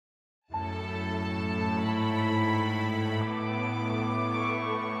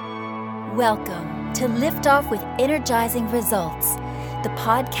Welcome to Lift Off with Energizing Results, the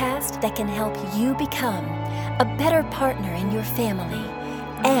podcast that can help you become a better partner in your family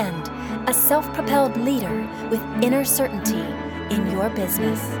and a self-propelled leader with inner certainty in your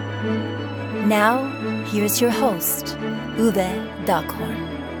business. Now, here's your host, Uwe Daghorn.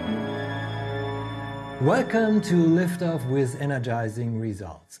 Welcome to Lift Off with Energizing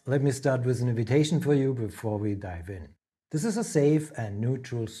Results. Let me start with an invitation for you before we dive in. This is a safe and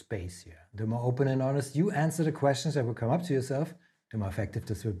neutral space here. The more open and honest you answer the questions that will come up to yourself, the more effective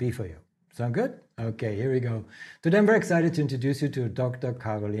this will be for you. Sound good? Okay, here we go. Today I'm very excited to introduce you to Dr.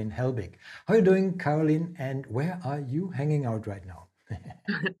 Karolin Helbig. How are you doing, Karolin, and where are you hanging out right now?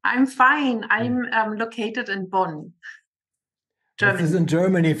 I'm fine. I'm located in Bonn, Germany. This is in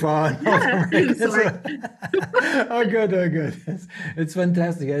Germany for our North Americans. Oh, good. It's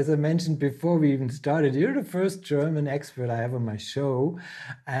fantastic. As I mentioned before we even started, you're the first German expert I have on my show,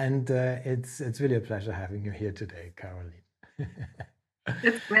 and it's really a pleasure having you here today, Karolin.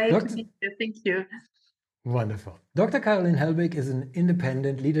 It's great to be here. Thank you. Wonderful. Dr. Karolin Helbig is an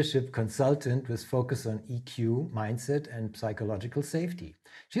independent leadership consultant with focus on EQ, mindset, and psychological safety.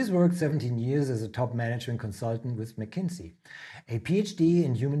 She's worked 17 years as a top management consultant with McKinsey, a PhD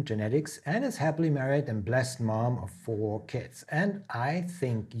in human genetics, and is happily married and blessed mom of 4 kids. And I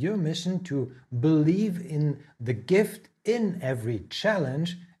think your mission to believe in the gift in every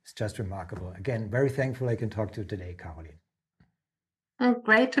challenge is just remarkable. Again, very thankful I can talk to you today, Karolin.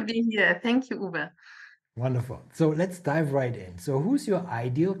 Great to be here. Thank you, Uwe. Wonderful. So let's dive right in. So who's your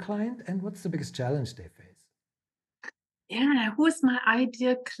ideal client and what's the biggest challenge they face? Yeah, who is my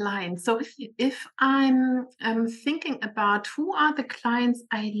ideal client? So if I'm thinking about who are the clients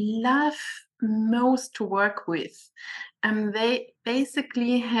I love most to work with, they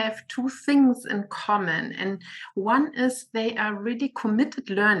basically have 2 things in common. And one is they are really committed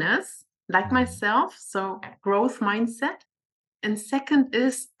learners like myself, so growth mindset. And second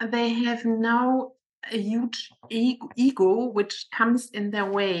is they have now a huge ego which comes in their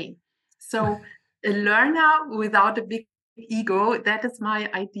way. So a learner without a big ego, that is my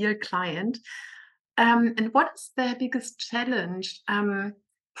ideal client. And what is their biggest challenge?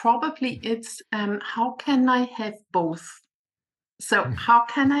 Probably it's how can I have both? So how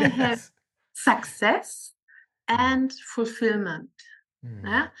can I have success and fulfillment?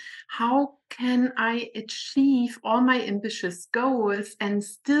 Yeah? How can I achieve all my ambitious goals and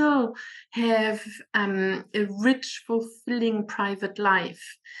still have a rich, fulfilling private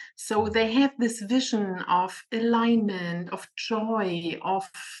life? So they have this vision of alignment, of joy, of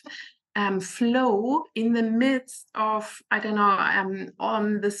flow in the midst of,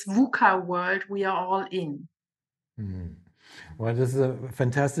 on this VUCA world we are all in. Well, this is a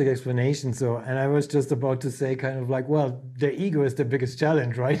fantastic explanation. So, and I was just about to say kind of like, well, the ego is the biggest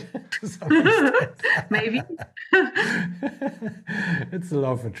challenge, right? To some extent. Maybe. It's the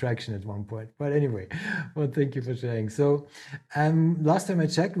law of attraction at one point. But anyway, well, thank you for sharing. So last time I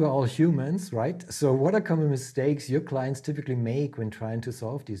checked, we're all humans, right? So what are common mistakes your clients typically make when trying to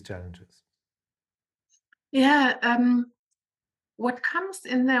solve these challenges? Yeah, what comes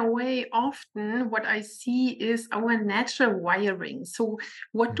in their way often, what I see is our natural wiring. So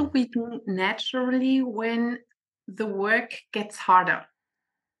what do we do naturally when the work gets harder?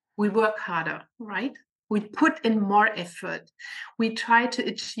 We work harder, right? We put in more effort. We try to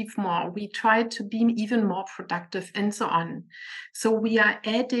achieve more. We try to be even more productive and so on. So we are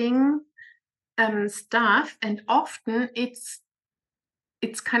adding stuff, and often it's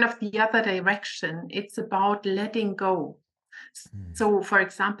kind of the other direction. It's about letting go. So, for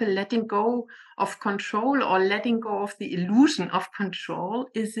example, letting go of control or letting go of the illusion of control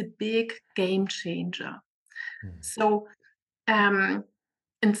is a big game changer. So,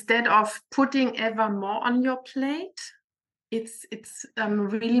 instead of putting ever more on your plate, it's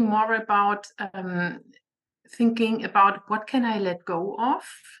really more about thinking about what can I let go of.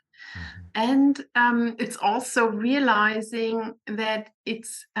 And it's also realizing that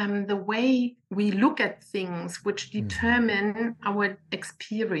it's the way we look at things which determine our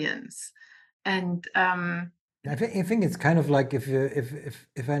experience. And I think it's kind of like, if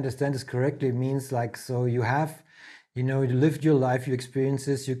I understand this correctly, it means like, so you have, you lived your life, your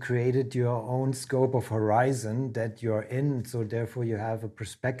experiences, you created your own scope of horizon that you're in. So therefore you have a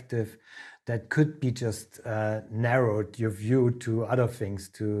perspective that could be just narrowed your view to other things,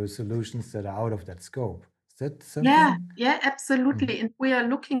 to solutions that are out of that scope. Is that something? Yeah, absolutely. Mhm. And we are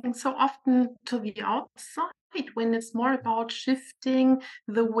looking so often to the outside when it's more about shifting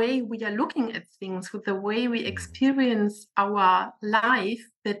the way we are looking at things, with the way we Mm. experience our life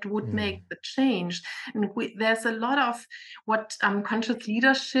that would Mm. make the change. And there's a lot of what conscious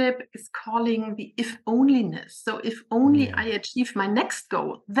leadership is calling the if onlyness. So if only I Yeah. achieve my next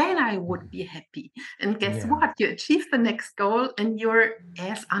goal, then I would Mhm. be happy. And guess Yeah. what? You achieve the next goal and you're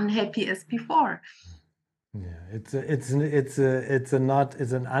as unhappy as before. Yeah, it's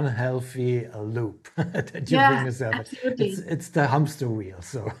an unhealthy loop that you bring Yeah, yourself in. absolutely. It's the hamster wheel.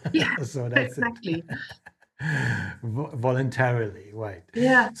 So Yeah, so that's it. exactly. Voluntarily, right.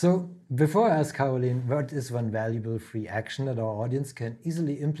 Yeah. So before I ask Caroline, what is one valuable free action that our audience can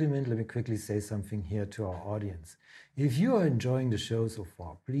easily implement? Let me quickly say something here to our audience. If you are enjoying the show so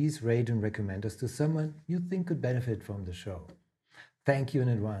far, please rate and recommend us to someone you think could benefit from the show. Thank you in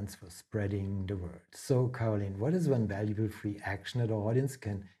advance for spreading the word. So, Caroline, what is one valuable free action that our audience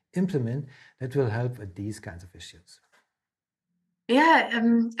can implement that will help with these kinds of issues? Yeah,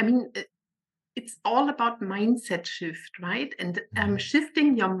 I mean, it's all about mindset shift, right? And Mhm.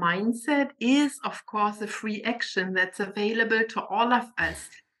 shifting your mindset is, of course, a free action that's available to all of us.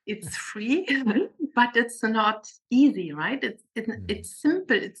 It's free, but it's not easy, right? Mhm. It's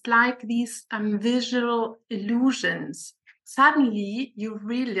simple. It's like these visual illusions. Suddenly, you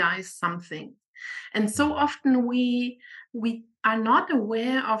realize something. And so Mhm. often we are not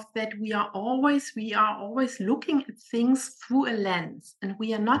aware of that we are always looking at things through a lens, and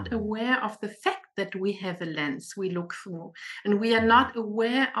we are not Mhm. aware of the fact that we have a lens we look through, and we are Mhm. not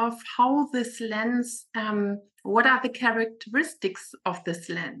aware of how this lens what are the characteristics of this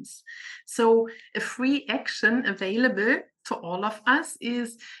lens. So a free action available to all of us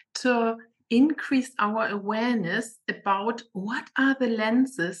is to increase our awareness about what are the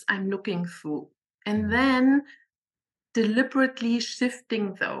lenses I'm looking through, and Mhm. then deliberately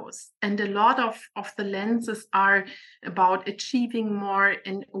shifting those. And a lot of the lenses are about achieving more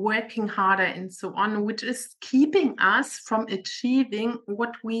and working harder and so on, which is keeping us from achieving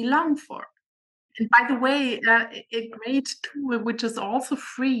what we long for. And by the way, a great tool, which is also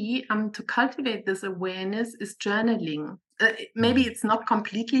free to cultivate this awareness, is journaling. Maybe Mhm. it's not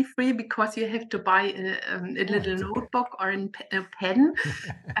completely free because you have to buy a Oh, little it's okay. notebook or a pen,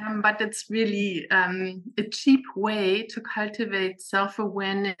 but it's really a cheap way to cultivate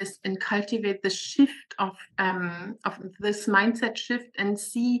self-awareness and cultivate the shift of this mindset shift and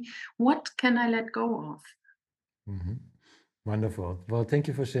see what can I let go of. Mhm. Wonderful. Well, thank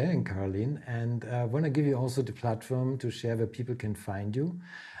you for sharing, Caroline. And I want to give you also the platform to share where people can find you.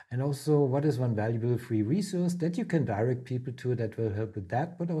 And also, what is one valuable free resource that you can direct people to that will help with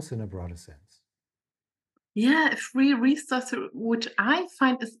that, but also in a broader sense? Yeah, a free resource which I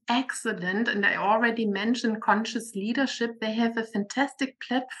find is excellent, and I already mentioned Conscious Leadership. They have a fantastic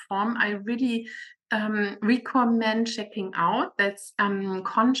platform. I really recommend checking out. That's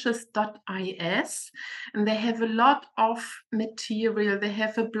conscious.is, and they have a lot of material. They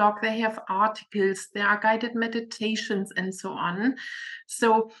have a blog, they have articles, there are guided meditations, and so on.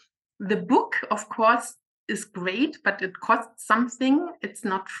 So the book, of course, is great, but it costs something. It's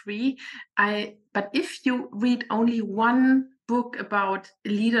not free. But if you read only one book about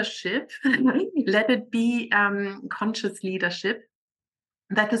leadership, let it be conscious leadership.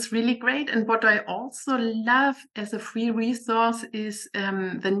 That is really great. And what I also love as a free resource is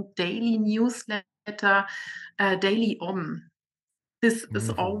the daily newsletter, Daily Om. This is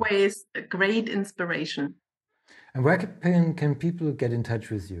Wonderful. always a great inspiration. And where can people get in touch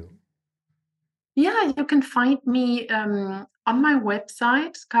with you? Yeah, you can find me on my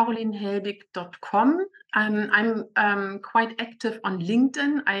website, karolinhelbig.com. I'm quite active on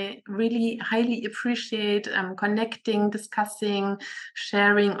LinkedIn. I really highly appreciate connecting, discussing,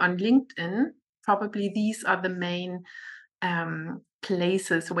 sharing on LinkedIn. Probably these are the main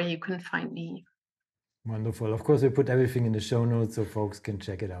places where you can find me. Wonderful. Of course, we put everything in the show notes so folks can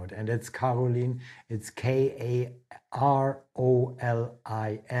check it out. And it's Caroline. It's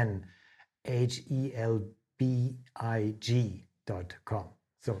KarolInHelbig.com.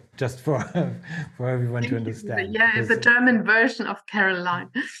 So just for for everyone to Thank you. understand, Yeah, because the German version of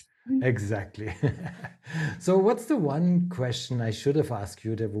Caroline. exactly. So what's the one question I should have asked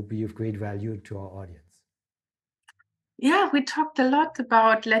you that would be of great value to our audience? Yeah, we talked a lot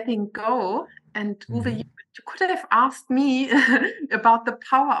about letting go. And Uwe, you Mhm. could have asked me about the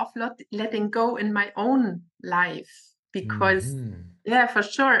power of letting go in my own life. Because, Mhm. yeah, for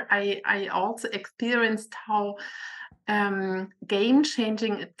sure, I also experienced how game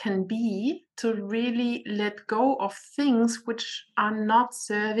changing it can be to really let go of things which are not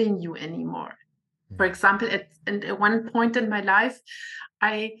serving you anymore. For example, at one point in my life,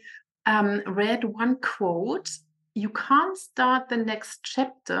 I read one quote: "You can't start the next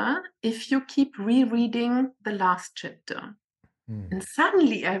chapter if you keep rereading the last chapter." And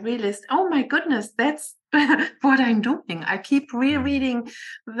suddenly I realized, oh my goodness, that's what I'm doing. I keep rereading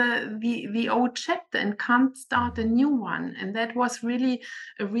the old chapter and can't start a new one. And that was really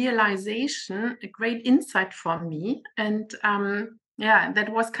a realization, a great insight for me. And that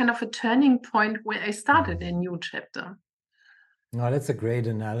was kind of a turning point where I started a new chapter. No, that's a great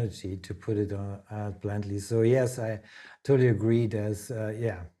analogy to put it bluntly. So yes, I totally agree. There's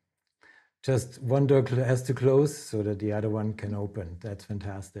just one door has to close so that the other one can open. That's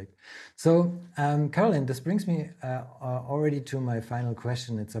fantastic. So Karolin, this brings me already to my final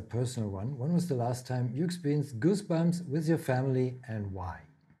question. It's a personal one. When was the last time you experienced goosebumps with your family, and why?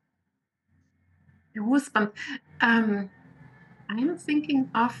 Goosebumps. I'm thinking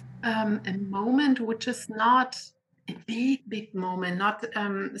of a moment which is not a big moment, not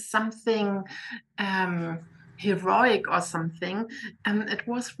something heroic or something. It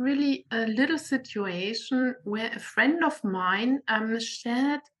was really a little situation where a friend of mine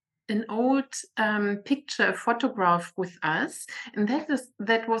shared an old picture, a photograph with us, and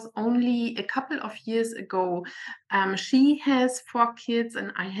that was only a couple of years ago. She has 4 kids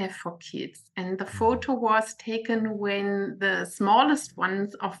and I have 4 kids, and the photo was taken when the smallest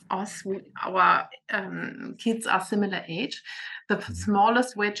ones of us, our kids are similar age, the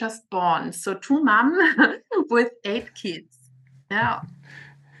smallest were just born. So 2 mom with 8 kids. Yeah.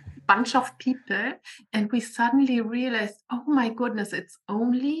 Bunch of people, and we suddenly realized, oh my goodness, it's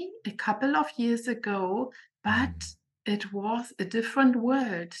only a couple of years ago, but it was a different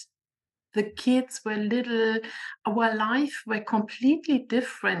world. The kids were little, our life were completely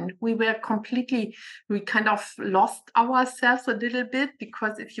different. We kind of lost ourselves a little bit,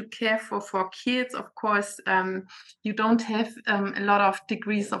 because if you care for 4 kids, of course, you don't have a lot of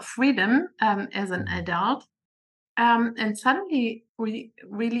degrees of freedom as an adult. And suddenly we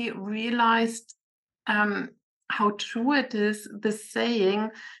really realized how true it is, the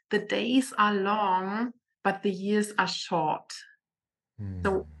saying, the days are long, but the years are short.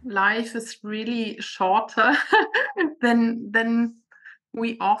 So life is really shorter than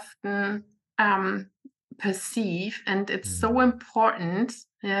we often perceive. And it's so important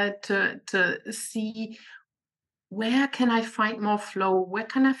to see, where can I find more flow? Where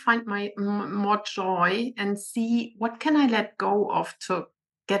can I find my more joy, and see what can I let go of to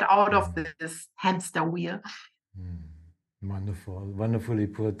get out of this hamster wheel? Wonderful, wonderfully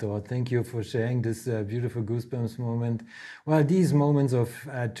put, Dor. Thank you for sharing this beautiful goosebumps moment. Well, these moments of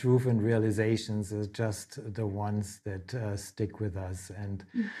truth and realizations are just the ones that stick with us and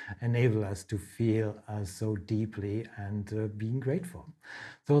enable us to feel so deeply and being grateful.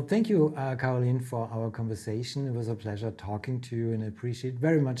 So thank you, Karolin, for our conversation. It was a pleasure talking to you, and I appreciate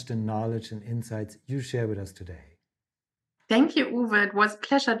very much the knowledge and insights you share with us today. Thank you, Uwe. It was a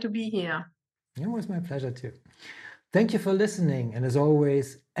pleasure to be here. It was my pleasure too. Thank you for listening, and as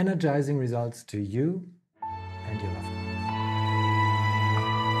always, energizing results to you and your loved ones.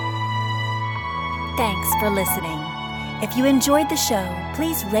 Thanks for listening. If you enjoyed the show,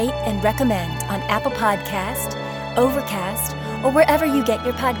 please rate and recommend on Apple Podcast, Overcast, or wherever you get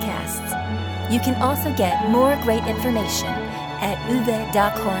your podcasts. You can also get more great information at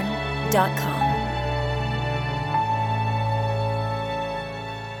uvedockhorn.com.